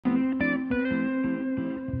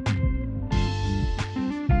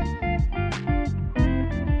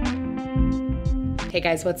Hey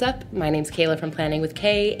guys, what's up? My name's Kayla from Planning with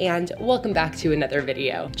Kay, and welcome back to another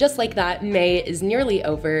video. Just like that, May is nearly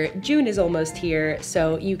over, June is almost here,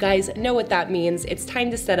 so you guys know what that means. It's time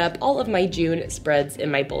to set up all of my June spreads in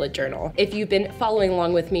my bullet journal. If you've been following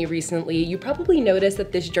along with me recently, you probably noticed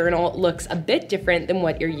that this journal looks a bit different than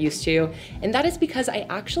what you're used to, and that is because I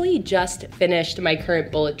actually just finished my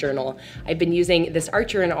current bullet journal. I've been using this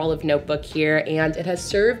Archer and Olive notebook here, and it has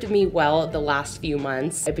served me well the last few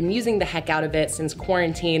months. I've been using the heck out of it since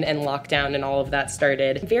quarantine and lockdown and all of that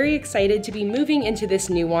started. I'm very excited to be moving into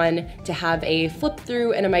this new one, to have a flip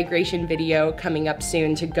through and a migration video coming up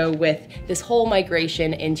soon to go with this whole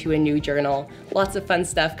migration into a new journal. Lots of fun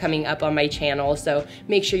stuff coming up on my channel, so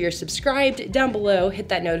make sure you're subscribed down below, hit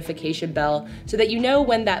that notification bell so that you know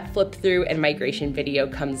when that flip through and migration video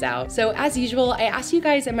comes out. So as usual, I asked you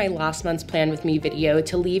guys in my last month's Plan With Me video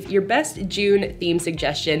to leave your best June theme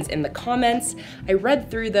suggestions in the comments. I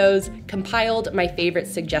read through those, compiled my favorite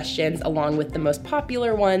suggestions along with the most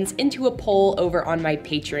popular ones into a poll over on my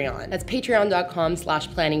Patreon. That's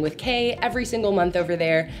patreon.com/planningwithkay. Every single month over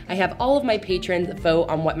there, I have all of my patrons vote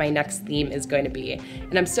on what my next theme is going to be.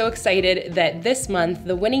 And I'm so excited that this month,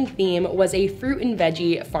 the winning theme was a fruit and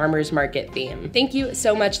veggie farmer's market theme. Thank you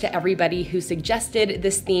so much to everybody who suggested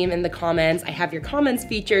this theme in the comments. I have your comments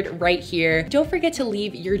featured right here. Don't forget to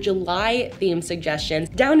leave your July theme suggestions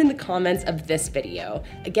down in the comments of this video.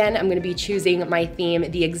 Again, I'm going to be choosing my theme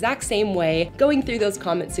the exact same way, going through those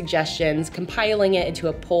comment suggestions, compiling it into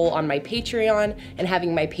a poll on my Patreon, and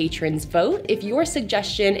having my patrons vote. If your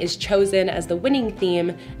suggestion is chosen as the winning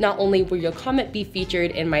theme, not only will your comment be featured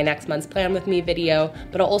in my next month's Plan With Me video,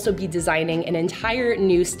 but I'll also be designing an entire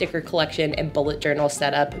new sticker collection and bullet journal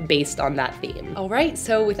setup based on that theme. All right,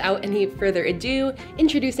 so without any further ado,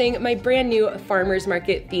 introducing my brand new farmers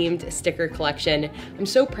market themed sticker collection. I'm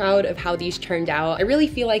so proud of how these turned out. I really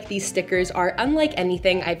feel like these stickers are unlike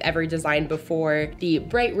anything I've ever designed before. The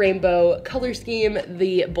bright rainbow color scheme,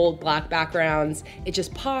 the bold black backgrounds, it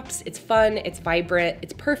just pops, it's fun, it's vibrant,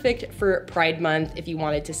 it's perfect for Pride Month if you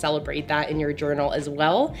wanted to celebrate that in your journal as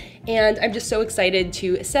well. And I'm just so excited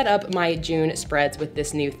to set up my June spreads with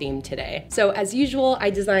this new theme today. So as usual, I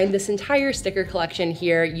designed this entire sticker collection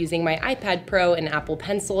here using my iPad Pro and Apple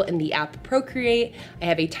Pencil in the app Procreate. I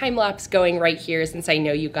have a time lapse going right here since I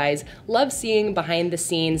know you guys love seeing behind the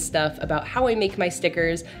scenes stuff about how I make my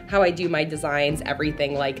stickers, how I do my designs,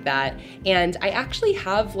 everything like that. And I actually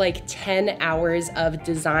have like 10 hours of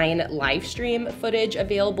design live stream footage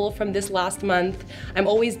available from this last month. I'm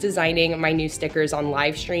always designing my new stickers on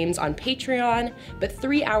live streams on Patreon, but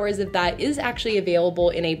 3 hours of that is actually available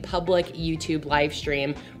in a public YouTube live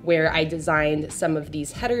stream where I designed some of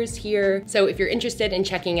these headers here. So if you're interested in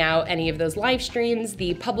checking out any of those live streams,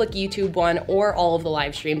 the public YouTube one or all of the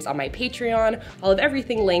live streams on my Patreon, I'll have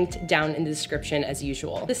everything linked down in the description as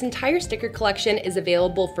usual. This entire sticker collection is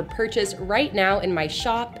available for purchase right now in my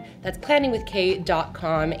shop. That's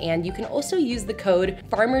PlanningWithKay.com, and you can also use the code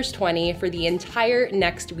FARMERS20 for the entire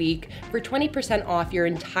next week for 20% off your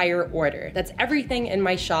entire order. That's everything in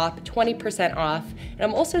my shop, 20% off. And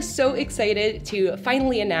I'm also so excited to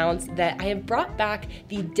finally announce that I have brought back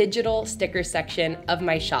the digital sticker section of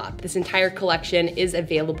my shop. This entire collection is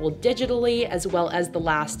available digitally, as well as the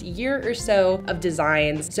last year or so of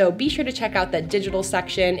designs. So be sure to check out that digital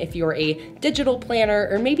section if you're a digital planner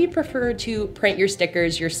or maybe prefer to print your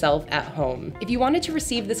stickers yourself at home. If you wanted to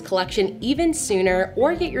receive this collection even sooner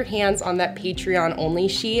or get your hands on that Patreon only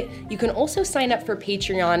sheet, you can also sign up for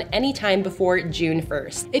Patreon anytime before June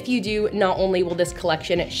 1st. If you do, not only will this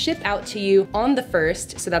collection ship out to you on the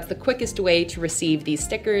 1st, so that's the quickest way to receive these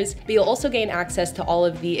stickers, but you'll also gain access to all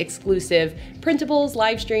of the exclusive printables,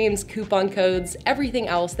 live streams, coupon codes, everything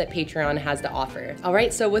else that Patreon has to offer. All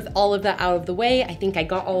right, so with all of that out of the way, I think I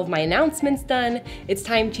got all of my announcements done. It's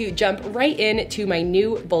time to jump right into my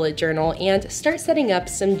new bullet journal and start setting up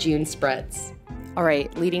some June spreads. All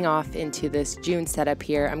right, leading off into this June setup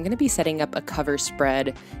here, I'm going to be setting up a cover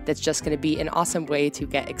spread that's just going to be an awesome way to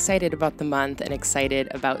get excited about the month and excited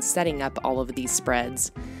about setting up all of these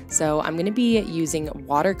spreads. So I'm going to be using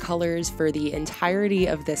watercolors for the entirety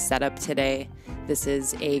of this setup today. This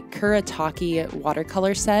is a Kuretake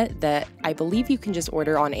watercolor set that I believe you can just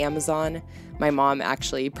order on Amazon. My mom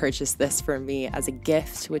actually purchased this for me as a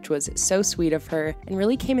gift, which was so sweet of her and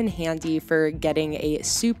really came in handy for getting a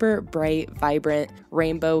super bright, vibrant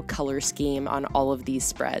rainbow color scheme on all of these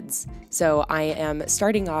spreads. So I am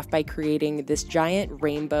starting off by creating this giant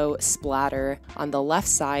rainbow splatter on the left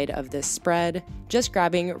side of this spread, just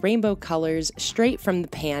grabbing rainbow colors straight from the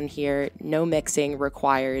pan here, no mixing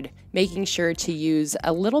required, making sure to use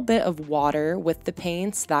a little bit of water with the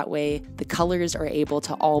paints, that way the colors are able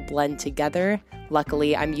to all blend together.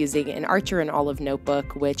 Luckily, I'm using an Archer and Olive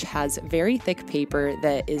notebook, which has very thick paper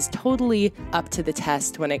that is totally up to the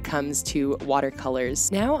test when it comes to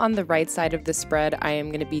watercolors. Now on the right side of the spread, I am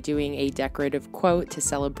going to be doing a decorative quote to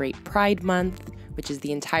celebrate Pride Month, which is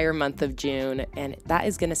the entire month of June, and that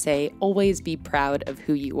is going to say, always be proud of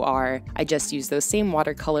who you are. I just used those same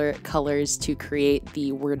watercolor colors to create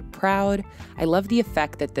the word proud. I love the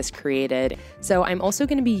effect that this created. So I'm also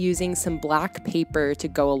going to be using some black paper to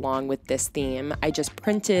go along with this theme. I just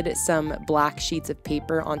printed some black sheets of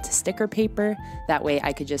paper onto sticker paper. That way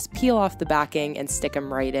I could just peel off the backing and stick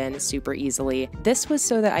them right in super easily. This was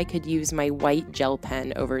so that I could use my white gel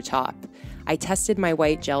pen over top. I tested my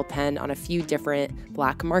white gel pen on a few different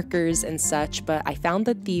black markers and such, but I found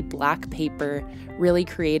that the black paper really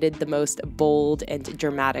created the most bold and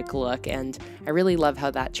dramatic look, and I really love how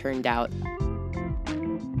that turned out.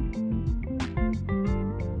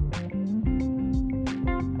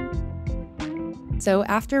 So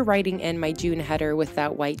after writing in my June header with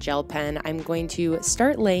that white gel pen, I'm going to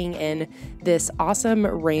start laying in this awesome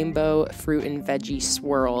rainbow fruit and veggie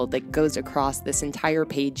swirl that goes across this entire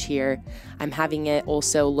page here. I'm having it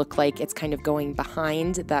also look like it's kind of going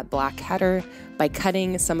behind that black header by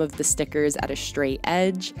cutting some of the stickers at a straight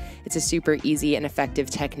edge. It's a super easy and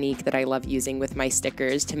effective technique that I love using with my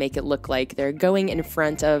stickers to make it look like they're going in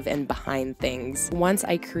front of and behind things. Once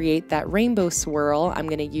I create that rainbow swirl, I'm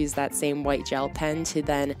going to use that same white gel pen to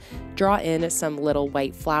then draw in some little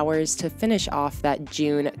white flowers to finish off that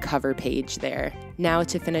June cover page there. Now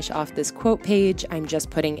to finish off this quote page, I'm just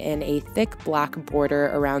putting in a thick black border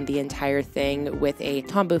around the entire thing with a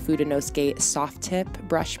Tombow Fudenosuke soft tip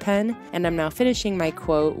brush pen, and I'm now finishing my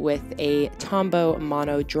quote with a Tombow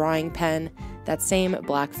mono drawing pen, that same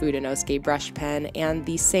black Fudenosuke brush pen, and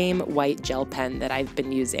the same white gel pen that I've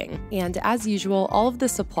been using. And as usual, all of the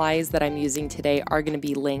supplies that I'm using today are going to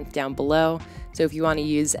be linked down below, so if you want to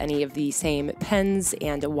use any of the same pens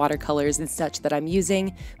and watercolors and such that I'm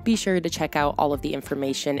using, be sure to check out all of the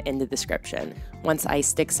information in the description. Once I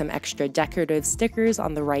stick some extra decorative stickers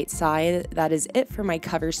on the right side, that is it for my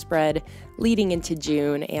cover spread leading into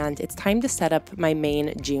June, and it's time to set up my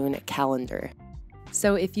main June calendar.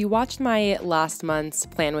 So if you watched my last month's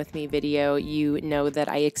Plan With Me video, you know that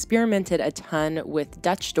I experimented a ton with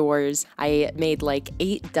Dutch doors. I made like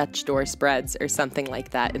 8 Dutch door spreads or something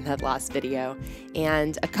like that in that last video.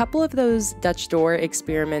 And a couple of those Dutch door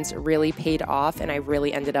experiments really paid off, and I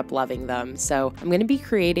really ended up loving them. So I'm going to be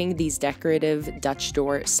creating these decorative Dutch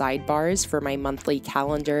door sidebars for my monthly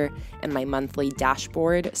calendar and my monthly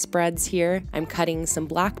dashboard spreads here. I'm cutting some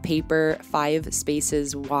black paper 5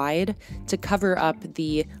 spaces wide to cover up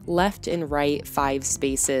the left and right 5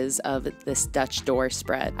 spaces of this Dutch door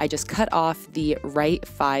spread. I just cut off the right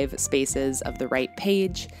 5 spaces of the right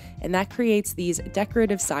page, and that creates these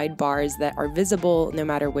decorative sidebars that are visible no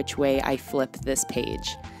matter which way I flip this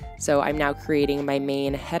page. So I'm now creating my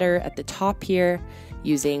main header at the top here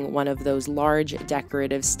using one of those large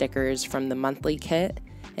decorative stickers from the monthly kit.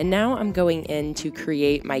 And now I'm going in to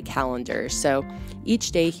create my calendar. So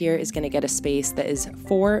each day here is going to get a space that is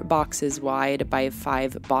 4 boxes wide by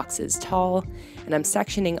 5 boxes tall. And I'm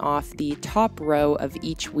sectioning off the top row of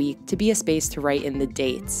each week to be a space to write in the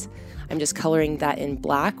dates. I'm just coloring that in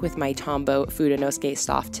black with my Tombow Fudenosuke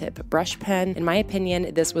soft tip brush pen. In my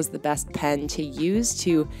opinion, this was the best pen to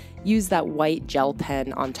use that white gel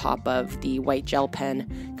pen on top of. The white gel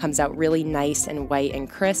pen comes out really nice and white and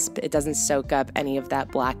crisp. It doesn't soak up any of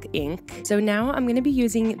that black ink. So now I'm going to be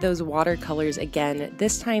using those watercolors again,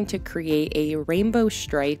 this time to create a rainbow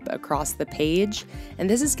stripe across the page. And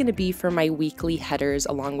this is going to be for my weekly headers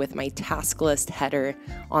along with my task list header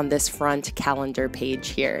on this front calendar page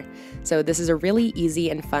here. So this is a really easy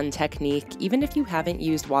and fun technique. Even if you haven't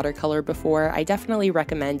used watercolor before, I definitely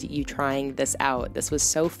recommend you trying this out. This was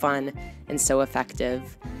so fun and so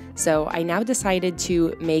effective. So I now decided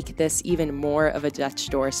to make this even more of a Dutch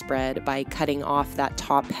door spread by cutting off that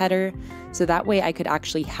top header, so that way I could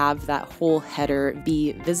actually have that whole header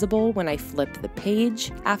be visible when I flip the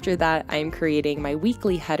page. After that, I'm creating my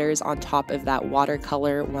weekly headers on top of that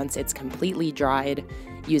watercolor once it's completely dried,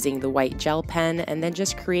 using the white gel pen, and then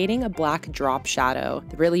just creating a black drop shadow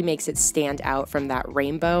that really makes it stand out from that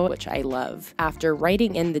rainbow, which I love. After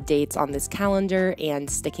writing in the dates on this calendar and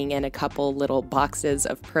sticking in a couple little boxes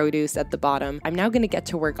of produce at the bottom, I'm now going to get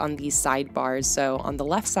to work on these sidebars. So on the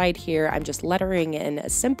left side here, I'm just lettering in a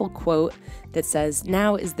simple quote that says,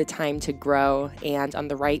 "Now is the time to grow," and on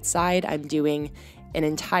the right side, I'm doing an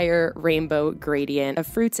entire rainbow gradient of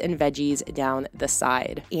fruits and veggies down the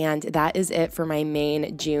side. And that is it for my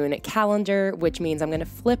main June calendar, which means I'm going to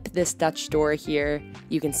flip this Dutch door here.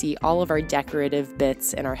 You can see all of our decorative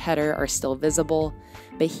bits in our header are still visible.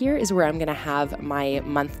 But here is where I'm going to have my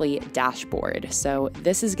monthly dashboard. So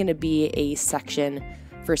this is going to be a section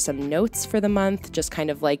for some notes for the month, just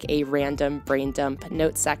kind of like a random brain dump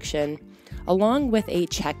note section, along with a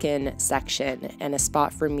check-in section and a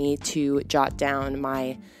spot for me to jot down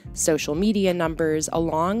my social media numbers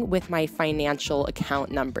along with my financial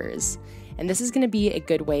account numbers. And this is going to be a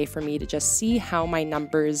good way for me to just see how my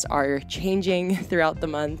numbers are changing throughout the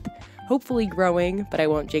month, hopefully growing, but I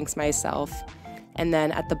won't jinx myself. And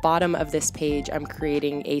then at the bottom of this page, I'm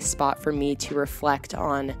creating a spot for me to reflect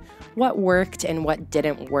on what worked and what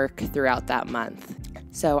didn't work throughout that month.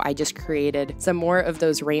 So I just created some more of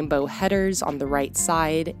those rainbow headers on the right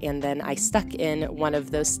side, and then I stuck in one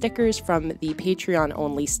of those stickers from the Patreon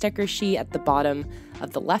only sticker sheet at the bottom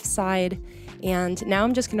of the left side. And now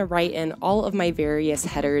I'm just going to write in all of my various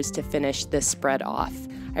headers to finish this spread off.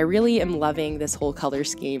 I really am loving this whole color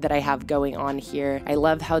scheme that I have going on here. I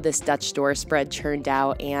love how this Dutch door spread turned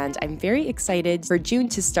out, and I'm very excited for June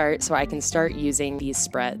to start so I can start using these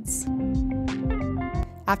spreads.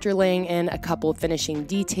 After laying in a couple finishing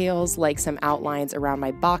details like some outlines around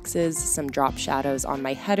my boxes, some drop shadows on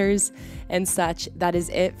my headers, and such, that is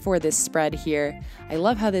it for this spread here. I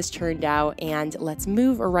love how this turned out, and let's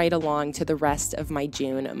move right along to the rest of my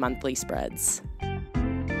June monthly spreads.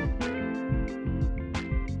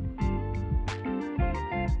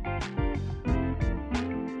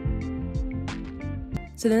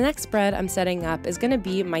 So the next spread I'm setting up is going to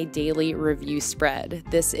be my daily review spread.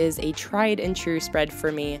 This is a tried and true spread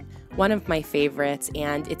for me, one of my favorites,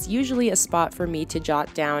 and it's usually a spot for me to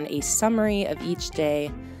jot down a summary of each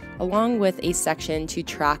day, along with a section to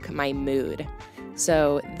track my mood.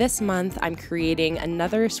 So this month I'm creating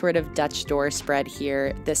another sort of Dutch door spread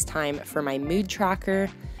here, this time for my mood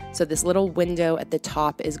tracker. So this little window at the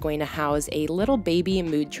top is going to house a little baby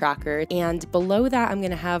mood tracker, and below that I'm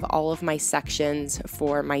going to have all of my sections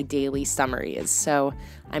for my daily summaries. So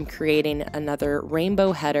I'm creating another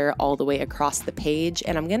rainbow header all the way across the page,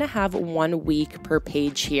 and I'm going to have 1 week per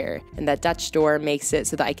page here. And that Dutch door makes it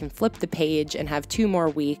so that I can flip the page and have 2 more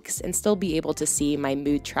weeks and still be able to see my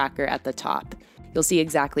mood tracker at the top. You'll see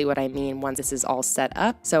exactly what I mean once this is all set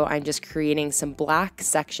up. So I'm just creating some black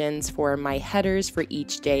sections for my headers for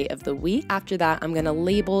each day of the week. After that, I'm gonna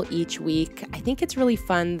label each week. I think it's really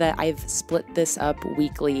fun that I've split this up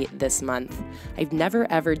weekly this month. I've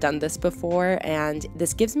never ever done this before, and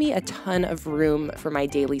this gives me a ton of room for my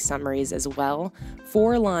daily summaries as well.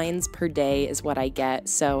 4 lines per day is what I get.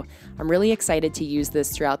 So I'm really excited to use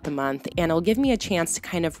this throughout the month, and it'll give me a chance to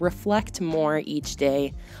kind of reflect more each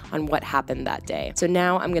day on what happened that day. So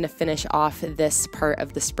now I'm going to finish off this part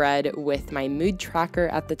of the spread with my mood tracker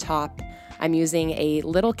at the top. I'm using a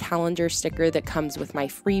little calendar sticker that comes with my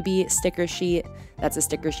freebie sticker sheet. That's a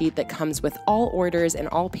sticker sheet that comes with all orders and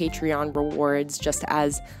all Patreon rewards just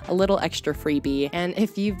as a little extra freebie. And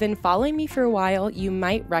if you've been following me for a while, you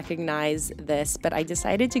might recognize this, but I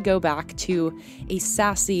decided to go back to a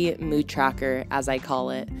sassy mood tracker, as I call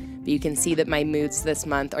it. But you can see that my moods this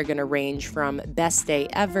month are going to range from best day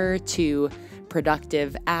ever to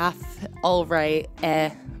productive af, all right,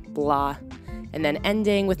 blah, and then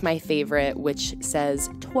ending with my favorite, which says,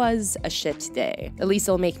 "'Twas a shit day." At least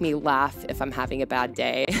it'll make me laugh if I'm having a bad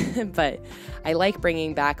day, but I like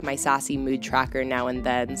bringing back my sassy mood tracker now and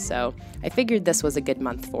then, so I figured this was a good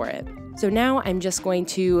month for it. So now I'm just going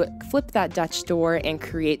to flip that Dutch door and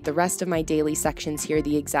create the rest of my daily sections here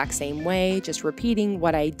the exact same way, just repeating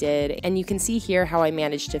what I did. And you can see here how I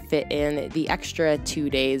managed to fit in the extra 2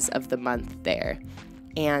 days of the month there.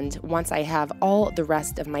 And once I have all the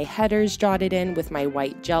rest of my headers jotted in with my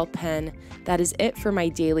white gel pen, that is it for my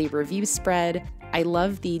daily review spread. I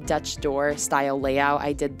love the Dutch door style layout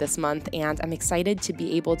I did this month, and I'm excited to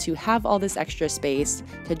be able to have all this extra space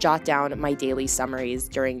to jot down my daily summaries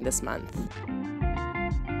during this month.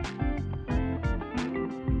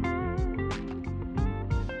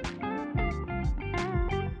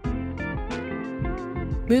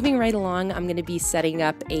 Moving right along, I'm going to be setting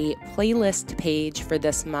up a playlist page for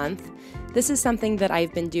this month. This is something that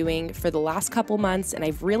I've been doing for the last couple months, and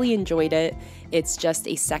I've really enjoyed it. It's just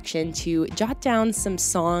a section to jot down some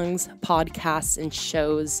songs, podcasts, and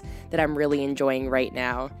shows that I'm really enjoying right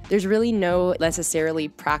now. There's really no necessarily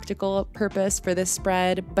practical purpose for this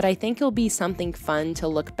spread, but I think it'll be something fun to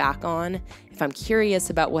look back on. If I'm curious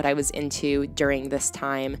about what I was into during this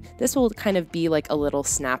time, this will kind of be like a little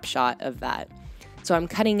snapshot of that. So I'm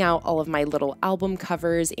cutting out all of my little album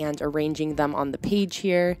covers and arranging them on the page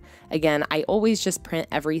here. Again, I always just print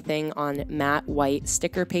everything on matte white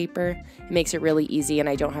sticker paper. It makes it really easy and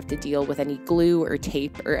I don't have to deal with any glue or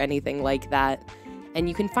tape or anything like that. And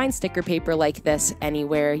you can find sticker paper like this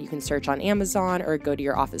anywhere. You can search on Amazon or go to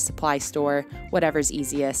your office supply store, whatever's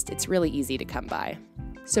easiest. It's really easy to come by.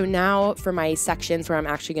 So now for my sections where I'm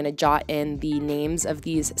actually going to jot in the names of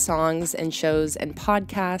these songs and shows and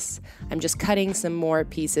podcasts, I'm just cutting some more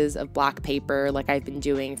pieces of black paper like I've been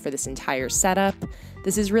doing for this entire setup.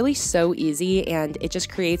 This is really so easy and it just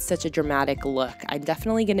creates such a dramatic look. I'm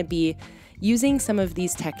definitely going to be using some of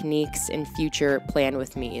these techniques in future Plan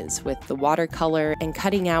With Me's with the watercolor and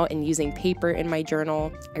cutting out and using paper in my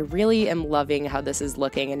journal. I really am loving how this is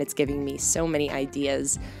looking and it's giving me so many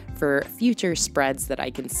ideas for future spreads that I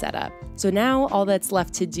can set up. So now all that's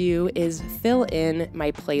left to do is fill in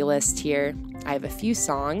my playlist here. I have a few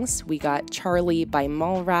songs. We got Charlie by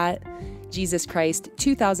Mallrat, Jesus Christ,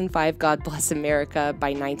 2005 God Bless America by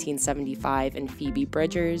 1975 and Phoebe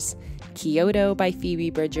Bridgers, Kyoto by Phoebe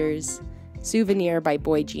Bridgers, Souvenir by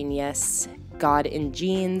Boy Genius, God in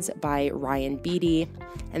Jeans by Ryan Beatty,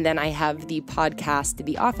 and then I have the podcast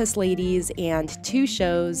The Office Ladies and two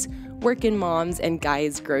shows, Workin' Moms and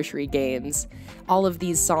Guys Grocery Games. All of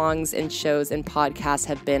these songs and shows and podcasts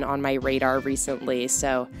have been on my radar recently,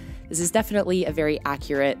 so this is definitely a very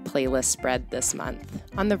accurate playlist spread this month.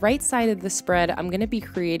 On the right side of the spread, I'm going to be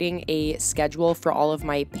creating a schedule for all of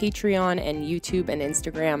my Patreon and YouTube and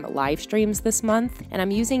Instagram live streams this month, and I'm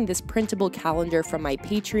using this printable calendar from my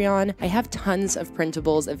Patreon. I have tons of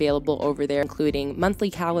printables available over there, including monthly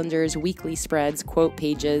calendars, weekly spreads, quote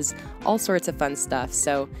pages, all sorts of fun stuff.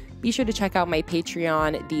 So be sure to check out my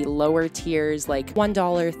Patreon. The lower tiers like $1,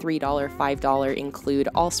 $3, $5 include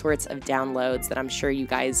all sorts of downloads that I'm sure you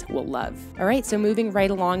guys will love. All right, so moving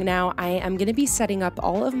right along now, I am going to be setting up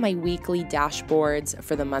all of my weekly dashboards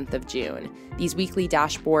for the month of June. These weekly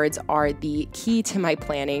dashboards are the key to my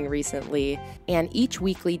planning recently, and each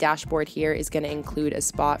weekly dashboard here is going to include a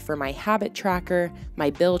spot for my habit tracker,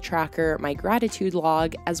 my bill tracker, my gratitude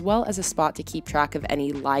log, as well as a spot to keep track of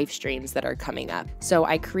any live streams that are coming up. So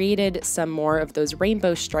I created some more of those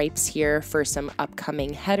rainbow stripes here for some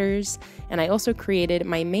upcoming headers, and I also created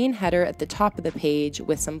my main header at the top of the page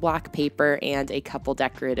with some black paper and a couple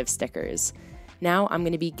decorative stickers. Now I'm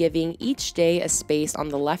going to be giving each day a space on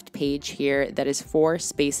the left page here that is 4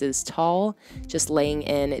 spaces tall, just laying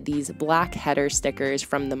in these black header stickers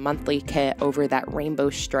from the monthly kit over that rainbow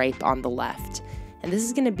stripe on the left. And this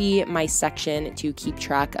is going to be my section to keep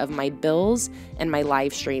track of my bills and my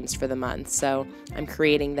live streams for the month. So I'm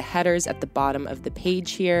creating the headers at the bottom of the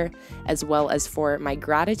page here, as well as for my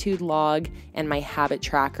gratitude log and my habit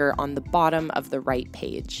tracker on the bottom of the right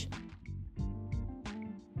page.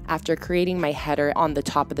 After creating my header on the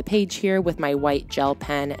top of the page here with my white gel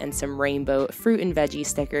pen and some rainbow fruit and veggie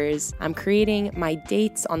stickers, I'm creating my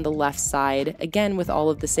dates on the left side, again with all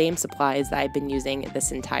of the same supplies that I've been using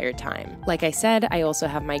this entire time. Like I said, I also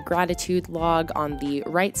have my gratitude log on the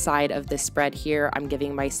right side of the spread here. I'm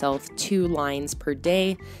giving myself 2 lines per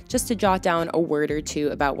day just to jot down a word or two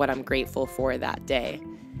about what I'm grateful for that day.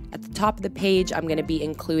 At the top of the page, I'm going to be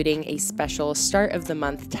including a special start of the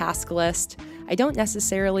month task list. I don't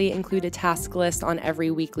necessarily include a task list on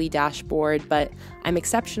every weekly dashboard, but I'm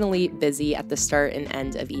exceptionally busy at the start and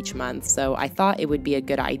end of each month, so I thought it would be a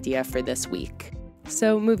good idea for this week.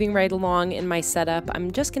 So moving right along in my setup,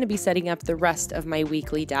 I'm just going to be setting up the rest of my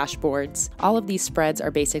weekly dashboards. All of these spreads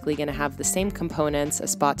are basically going to have the same components, a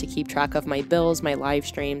spot to keep track of my bills, my live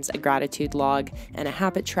streams, a gratitude log, and a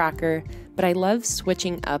habit tracker. But I love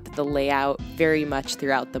switching up the layout very much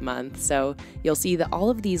throughout the month. So you'll see that all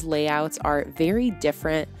of these layouts are very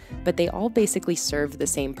different, but they all basically serve the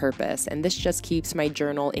same purpose. And this just keeps my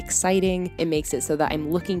journal exciting. It makes it so that I'm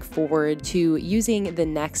looking forward to using the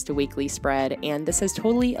next weekly spread. And this has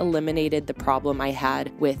totally eliminated the problem I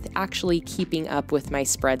had with actually keeping up with my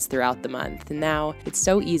spreads throughout the month. Now it's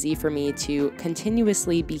so easy for me to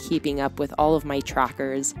continuously be keeping up with all of my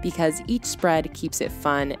trackers because each spread keeps it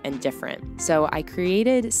fun and different. So I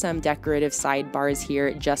created some decorative sidebars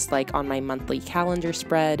here, just like on my monthly calendar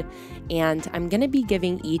spread, and I'm going to be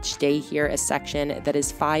giving each day here a section that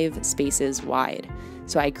is 5 spaces wide.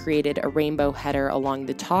 So I created a rainbow header along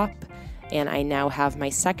the top, and I now have my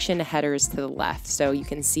section headers to the left. So you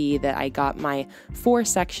can see that I got my 4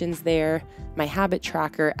 sections there, my habit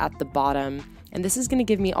tracker at the bottom, And this is going to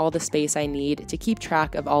give me all the space I need to keep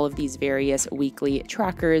track of all of these various weekly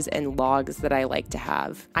trackers and logs that I like to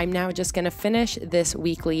have. I'm now just going to finish this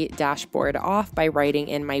weekly dashboard off by writing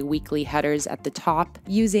in my weekly headers at the top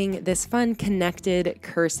using this fun connected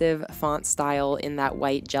cursive font style in that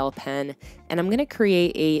white gel pen. And I'm going to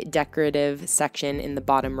create a decorative section in the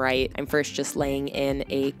bottom right. I'm first just laying in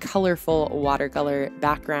a colorful watercolor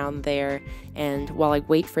background there. And while I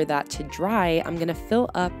wait for that to dry, I'm going to fill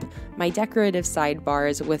up my decorative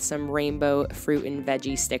sidebars with some rainbow fruit and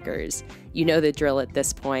veggie stickers. You know the drill at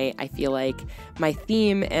this point. I feel like my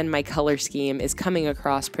theme and my color scheme is coming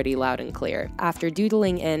across pretty loud and clear. After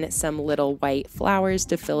doodling in some little white flowers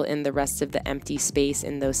to fill in the rest of the empty space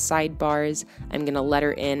in those sidebars, I'm going to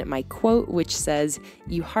letter in my quote, which says,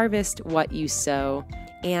 "You harvest what you sow."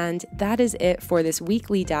 And that is it for this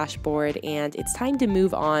weekly dashboard, and it's time to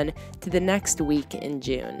move on to the next week in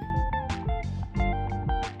June.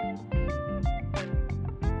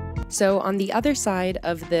 So on the other side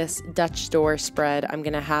of this Dutch store spread, I'm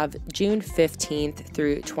going to have June 15th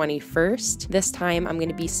through 21st. This time I'm going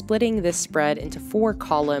to be splitting this spread into 4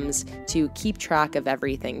 columns to keep track of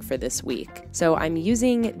everything for this week. So I'm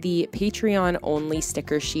using the Patreon only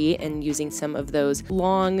sticker sheet and using some of those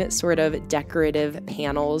long sort of decorative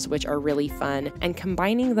panels, which are really fun, and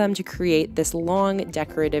combining them to create this long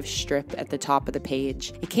decorative strip at the top of the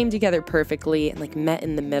page. It came together perfectly and like met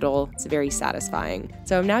in the middle. It's very satisfying.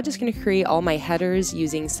 So I'm now just going to create all my headers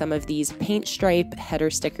using some of these paint stripe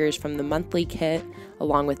header stickers from the monthly kit,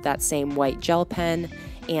 along with that same white gel pen.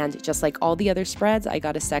 And just like all the other spreads, I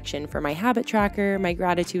got a section for my habit tracker, my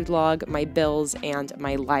gratitude log, my bills, and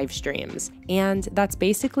my live streams. And that's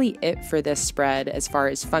basically it for this spread as far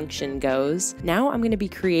as function goes. Now I'm going to be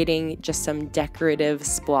creating just some decorative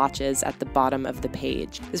splotches at the bottom of the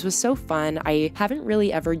page. This was so fun. I haven't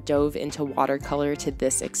really ever dove into watercolor to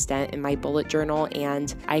this extent in my bullet journal,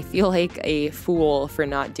 and I feel like a fool for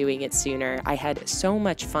not doing it sooner. I had so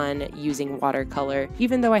much fun using watercolor,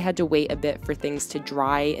 even though I had to wait a bit for things to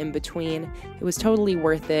dry in between. It was totally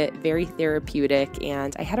worth it, very therapeutic,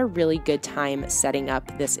 and I had a really good time setting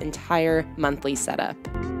up this entire monthly setup.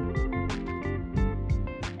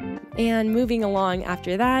 And moving along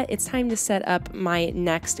after that, it's time to set up my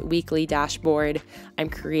next weekly dashboard. I'm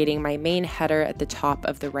creating my main header at the top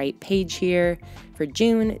of the right page here for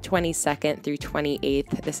June 22nd through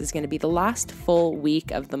 28th. This is going to be the last full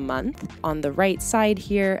week of the month. On the right side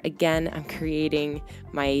here, again, I'm creating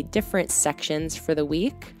my different sections for the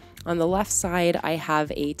week. On the left side, I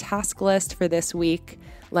have a task list for this week.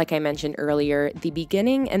 Like I mentioned earlier, the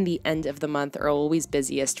beginning and the end of the month are always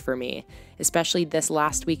busiest for me. Especially this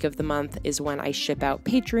last week of the month is when I ship out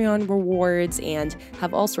Patreon rewards and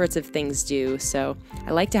have all sorts of things due. So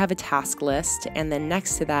I like to have a task list. And then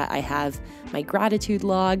next to that, I have my gratitude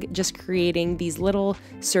log, just creating these little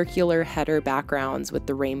circular header backgrounds with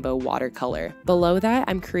the rainbow watercolor. Below that,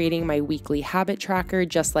 I'm creating my weekly habit tracker,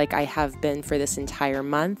 just like I have been for this entire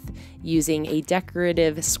month, using a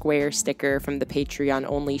decorative square sticker from the Patreon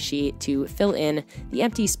only sheet to fill in the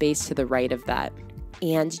empty space to the right of that.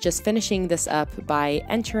 And just finishing this up by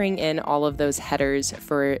entering in all of those headers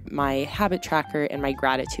for my habit tracker and my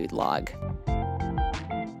gratitude log.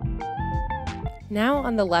 Now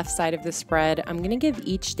on the left side of the spread, I'm going to give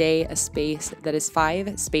each day a space that is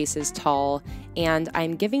 5 spaces tall, and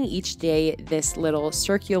I'm giving each day this little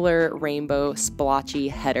circular rainbow splotchy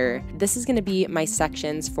header. This is going to be my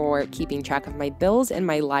sections for keeping track of my bills and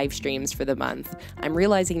my live streams for the month. I'm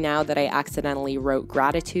realizing now that I accidentally wrote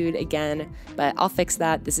gratitude again, but I'll fix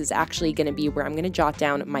that. This is actually going to be where I'm going to jot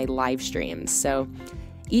down my live streams. So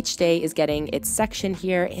each day is getting its section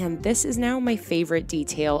here, and this is now my favorite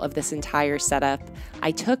detail of this entire setup.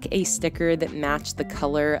 I took a sticker that matched the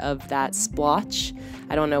color of that splotch.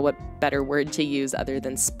 I don't know what better word to use other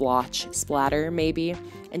than splotch, splatter maybe,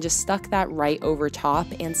 and just stuck that right over top,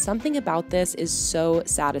 and something about this is so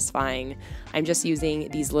satisfying. I'm just using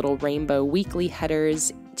these little rainbow weekly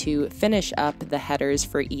headers to finish up the headers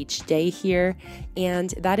for each day here,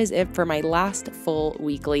 and that is it for my last full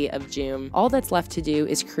weekly of June. All that's left to do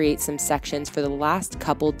is create some sections for the last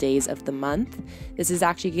couple days of the month. This is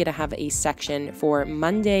actually going to have a section for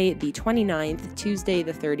Monday the 29th, Tuesday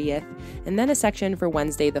the 30th, and then a section for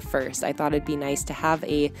Wednesday the 1st. I thought it'd be nice to have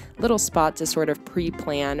a little spot to sort of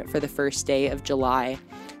pre-plan for the first day of July.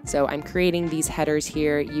 So I'm creating these headers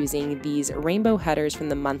here using these rainbow headers from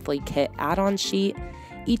the monthly kit add-on sheet.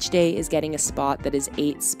 Each day is getting a spot that is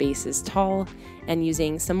 8 spaces tall, and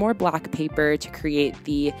using some more black paper to create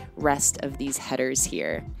the rest of these headers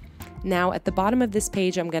here. Now at the bottom of this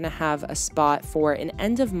page, I'm going to have a spot for an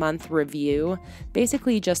end of month review,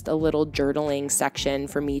 basically just a little journaling section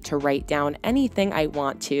for me to write down anything I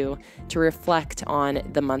want to reflect on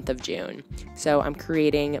the month of June. So I'm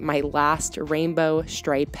creating my last rainbow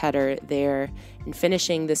stripe header there and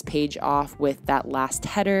finishing this page off with that last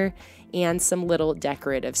header and some little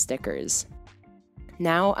decorative stickers.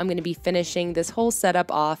 Now I'm going to be finishing this whole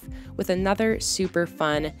setup off with another super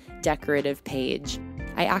fun decorative page.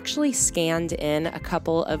 I actually scanned in a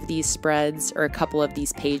couple of these spreads, or a couple of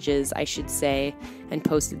these pages, I should say, and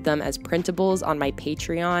posted them as printables on my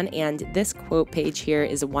Patreon, and this quote page here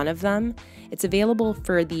is one of them. It's available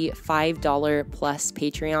for the $5 plus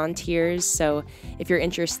Patreon tiers, so if you're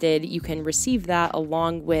interested, you can receive that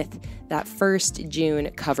along with that first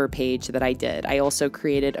June cover page that I did. I also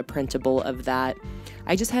created a printable of that.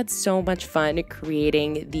 I just had so much fun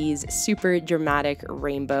creating these super dramatic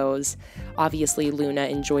rainbows. Obviously, Luna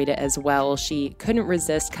enjoyed it as well. She couldn't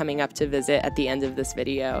resist coming up to visit at the end of this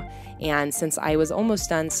video. And since I was almost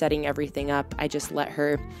done setting everything up, I just let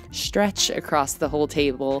her stretch across the whole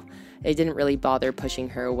table. It didn't really bother pushing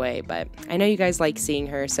her away, but I know you guys like seeing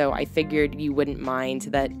her, so I figured you wouldn't mind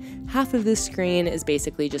that half of this screen is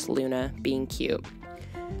basically just Luna being cute.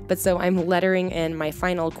 But so I'm lettering in my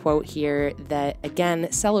final quote here that again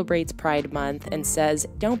celebrates Pride Month and says,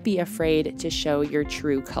 "Don't be afraid to show your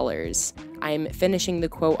true colors." I'm finishing the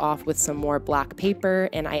quote off with some more black paper,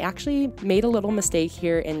 and I actually made a little mistake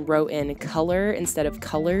here and wrote in color instead of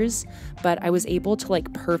colors, but I was able to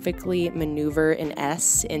like perfectly maneuver an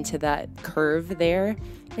S into that curve there,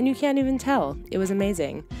 and you can't even tell. It was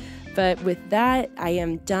amazing. But with that, I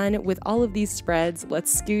am done with all of these spreads.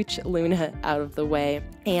 Let's scooch Luna out of the way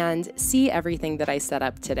and see everything that I set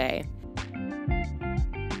up today.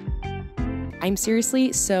 I'm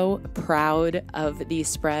seriously so proud of these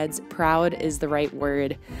spreads. Proud is the right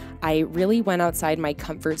word. I really went outside my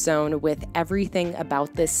comfort zone with everything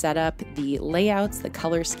about this setup, the layouts, the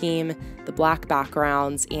color scheme, the black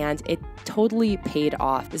backgrounds, and it totally paid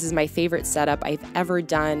off. This is my favorite setup I've ever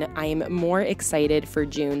done. I'm more excited for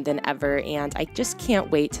June than ever, and I just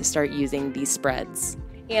can't wait to start using these spreads.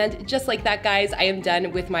 And just like that, guys, I am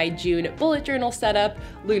done with my June bullet journal setup.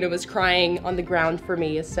 Luna was crying on the ground for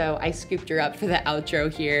me, so I scooped her up for the outro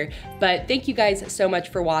here. But thank you guys so much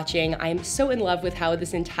for watching. I'm so in love with how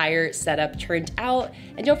this entire setup turned out.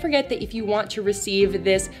 And don't forget that if you want to receive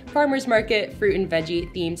this farmer's market fruit and veggie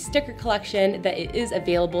themed sticker collection, that it is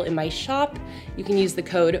available in my shop. You can use the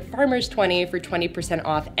code FARMERS20 for 20%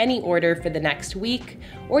 off any order for the next week,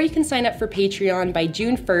 or you can sign up for Patreon by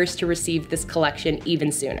June 1st to receive this collection even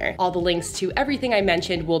sooner. All the links to everything I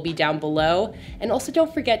mentioned will be down below, and also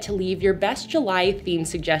don't forget to leave your best July theme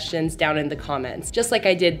suggestions down in the comments. Just like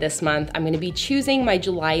I did this month, I'm going to be choosing my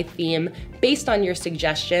July theme based on your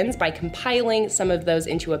suggestions by compiling some of those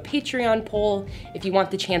into a Patreon poll. If you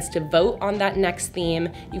want the chance to vote on that next theme,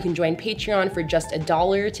 you can join Patreon for just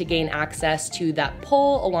 $1 to gain access to that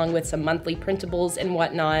poll along with some monthly printables and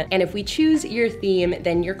whatnot. And if we choose your theme,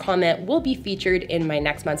 then your comment will be featured in my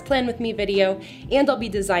next month's Plan With Me video, and I'll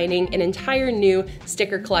be designing an entire new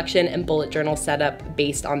sticker collection and bullet journal setup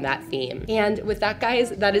based on that theme. And with that, guys,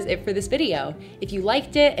 that is it for this video. If you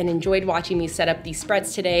liked it and enjoyed watching me set up these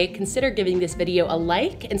spreads today, consider giving this video a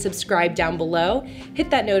like and subscribe down below. Hit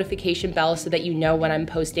that notification bell so that you know when I'm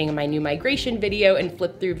posting my new migration video and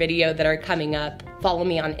flip through video that are coming up. Follow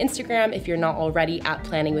me on Instagram if you're not already at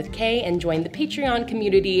PlanningWithKay, and join the Patreon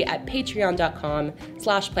community at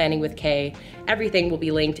patreon.com/PlanningWithKay. Everything will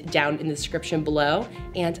be linked down in the description below,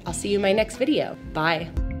 and I'll see you in my next video.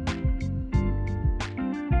 Bye.